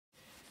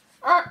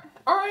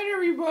Alright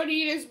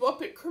everybody, it is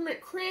Muppet Kermit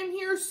Cram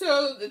here.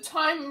 So the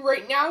time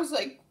right now is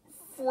like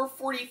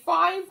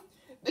 4:45.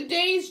 The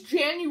day is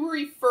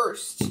January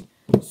 1st.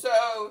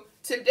 So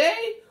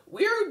today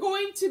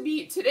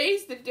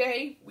today's the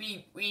day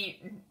we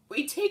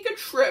take a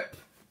trip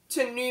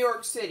to New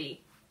York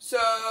City. So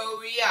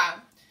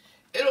yeah,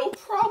 it'll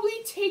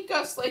probably take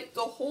us like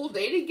the whole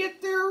day to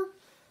get there,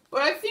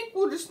 but I think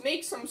we'll just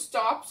make some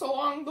stops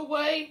along the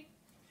way.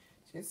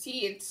 As you can see,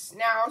 it's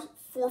now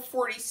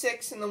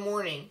 4:46 in the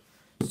morning.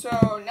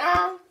 So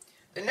now,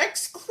 the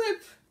next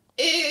clip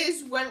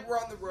is when we're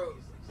on the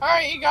road.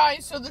 Alright you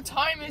guys, so the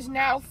time is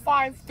now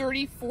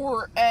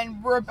 5:34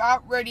 and we're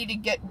about ready to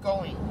get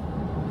going.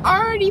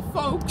 Alrighty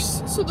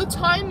folks, so the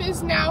time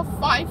is now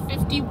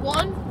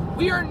 5:51.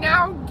 We are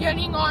now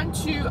getting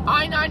onto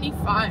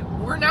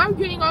I-95. We're now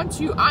getting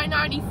onto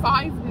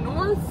I-95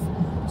 North.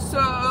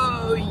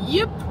 So,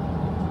 yep.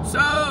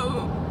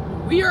 So,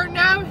 we are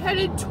now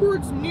headed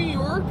towards New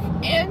York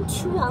and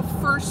to our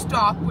first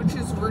stop, which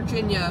is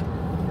Virginia.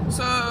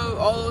 So,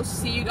 I'll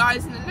see you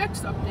guys in the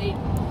next update.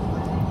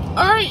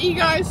 Alright, you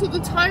guys, so the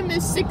time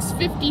is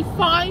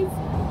 6:55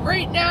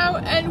 right now,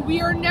 and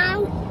we are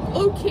now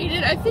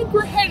located, I think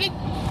we're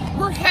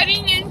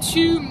heading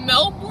into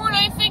Melbourne,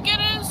 I think it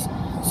is.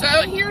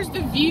 So, here's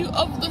the view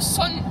of the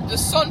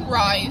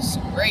sunrise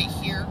right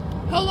here.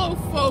 Hello,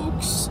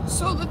 folks.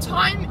 So, the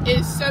time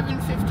is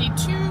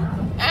 7:52.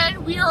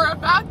 And we are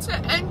about to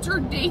enter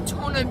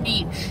Daytona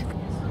Beach.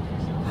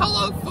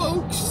 Hello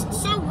folks,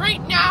 so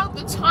right now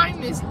the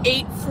time is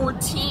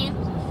 8:14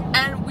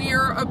 and we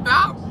are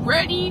about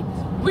ready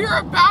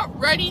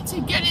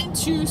to get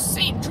into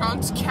St.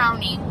 Johns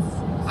County.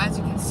 As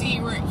you can see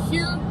right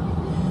here,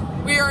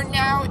 we are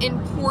now in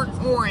Port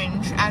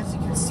Orange. As you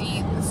can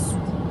see, this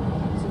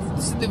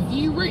is the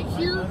view right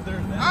here.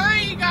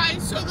 Alright you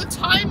guys, so the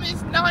time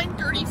is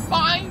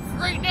 9:35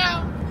 right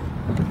now.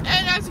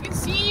 And as you can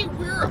see,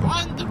 we're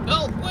on the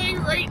Beltway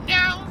right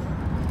now,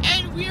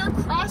 and we are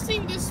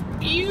crossing this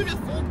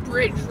beautiful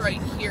bridge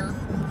right here.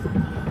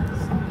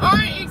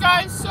 Alright you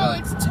guys, so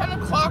it's 10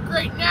 o'clock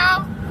right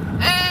now,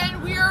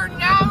 and we are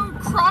now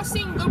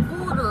crossing the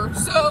border.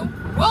 So,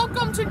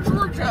 welcome to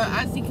Georgia.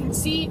 As you can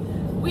see,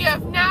 we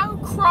have now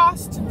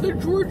crossed the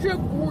Georgia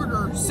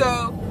border.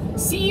 So,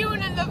 see you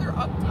in another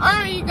update.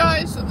 Alright you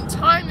guys, so the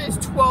time is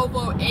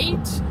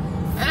 12:08.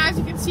 And as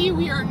you can see,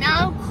 we are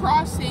now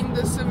crossing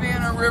the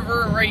Savannah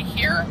River right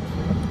here.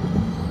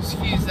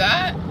 Excuse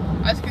that.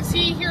 As you can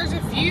see, here's a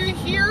view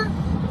here.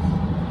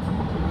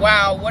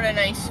 Wow, what a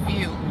nice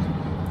view.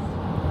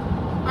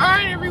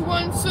 Alright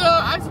everyone, so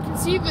as you can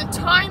see, the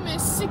time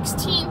is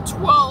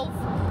 16:12.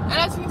 And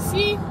as you can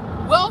see,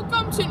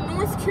 welcome to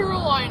North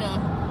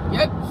Carolina.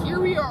 Yep, here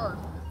we are.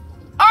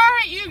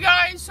 Alright you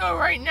guys, so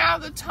right now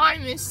the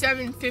time is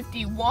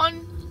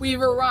 7:51.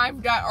 We've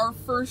arrived at our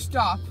first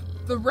stop.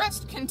 The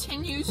rest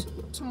continues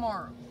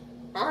tomorrow.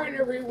 Alright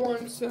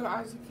everyone, so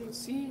as you can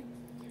see,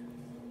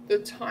 the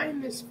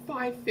time is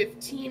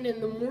 5:15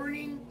 in the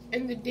morning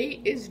and the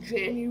date is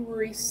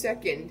January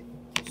 2nd.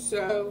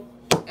 So,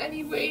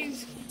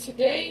 anyways,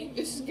 today,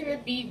 this is gonna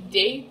be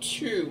day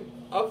 2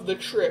 of the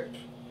trip.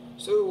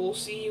 So we'll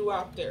see you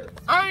out there.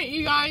 Alright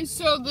you guys,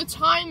 so the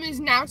time is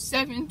now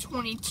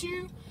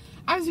 7:22.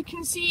 As you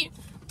can see,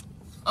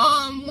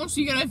 once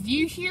we get a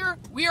view here,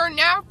 we are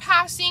now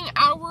passing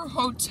our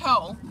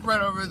hotel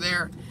right over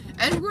there.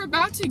 And we're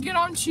about to get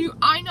onto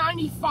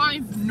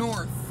I-95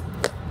 North.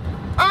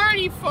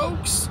 Alrighty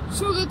folks,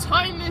 so the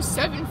time is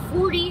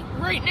 7:40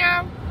 right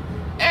now.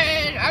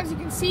 And as you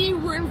can see,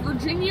 we're in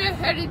Virginia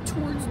headed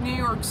towards New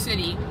York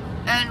City.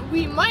 And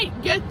we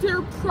might get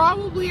there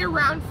probably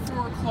around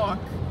 4 o'clock.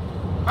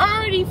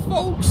 Alrighty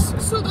folks,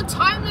 so the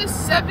time is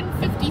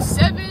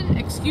 7:57,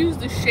 excuse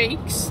the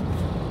shakes.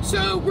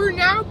 So we're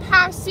now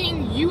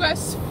passing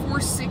US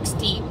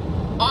 460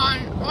 on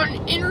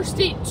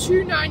Interstate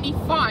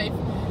 295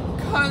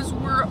 because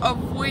we're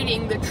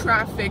avoiding the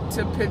traffic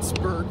to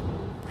Pittsburgh.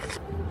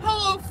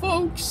 Hello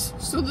folks,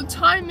 so the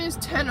time is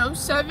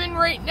 10:07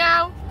 right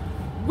now.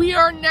 We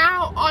are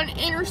now on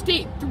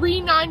Interstate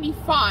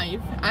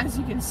 395. As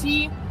you can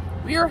see,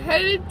 we are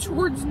headed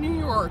towards New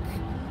York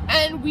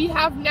and we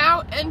have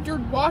now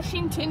entered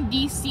Washington,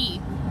 D.C.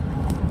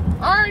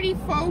 Alrighty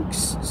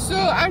folks, so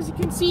as you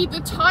can see, the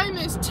time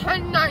is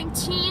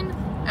 10:19,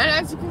 and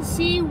as you can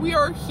see, we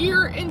are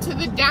here into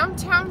the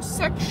downtown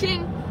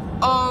section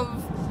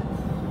of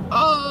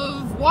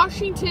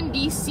Washington,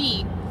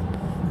 D.C.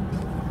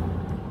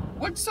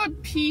 What's up,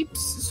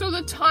 peeps? So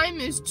the time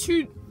is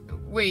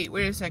wait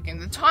a second,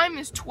 the time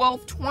is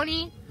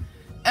 12:20,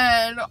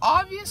 and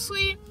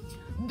obviously,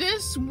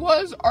 this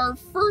was our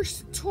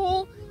first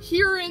toll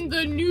here in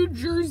the New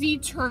Jersey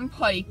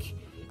Turnpike.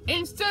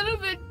 Instead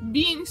of it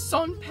being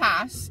Sun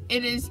Pass,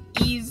 it is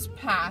Ease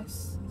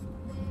Pass.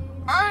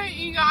 Alright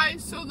you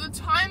guys, so the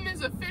time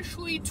is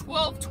officially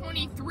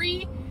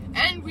 12:23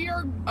 and we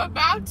are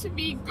about to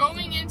be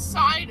going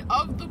inside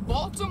of the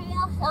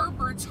Baltimore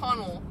Harbor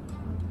Tunnel.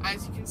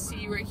 As you can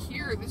see right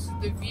here, this is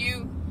the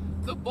view,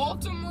 the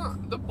Baltimore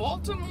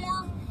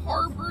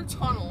Harbor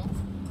Tunnel.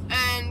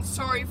 And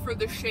Sorry for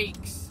the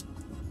shakes.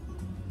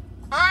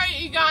 Alright,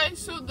 you guys,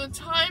 so the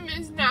time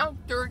is now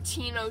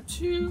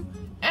 13:02,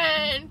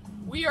 and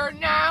we are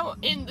now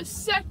in the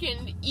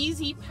second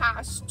Easy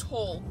Pass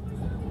toll.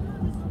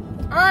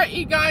 Alright,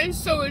 you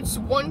guys, so it's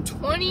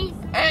 1:20,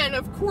 and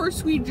of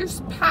course we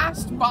just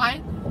passed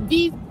by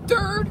the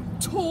third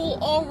toll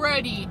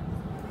already.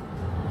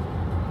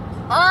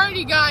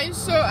 Alrighty, guys,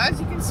 so as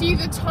you can see,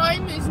 the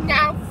time is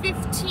now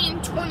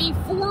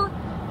 15:24,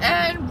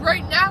 and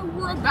right now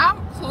we're about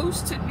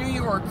close to New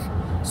York.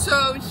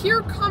 So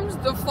here comes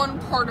the fun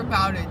part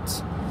about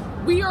it.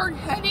 We are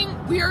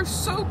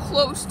so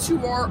close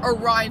to our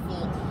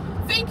arrival.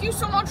 Thank you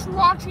so much for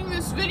watching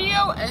this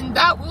video, and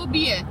that will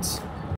be it.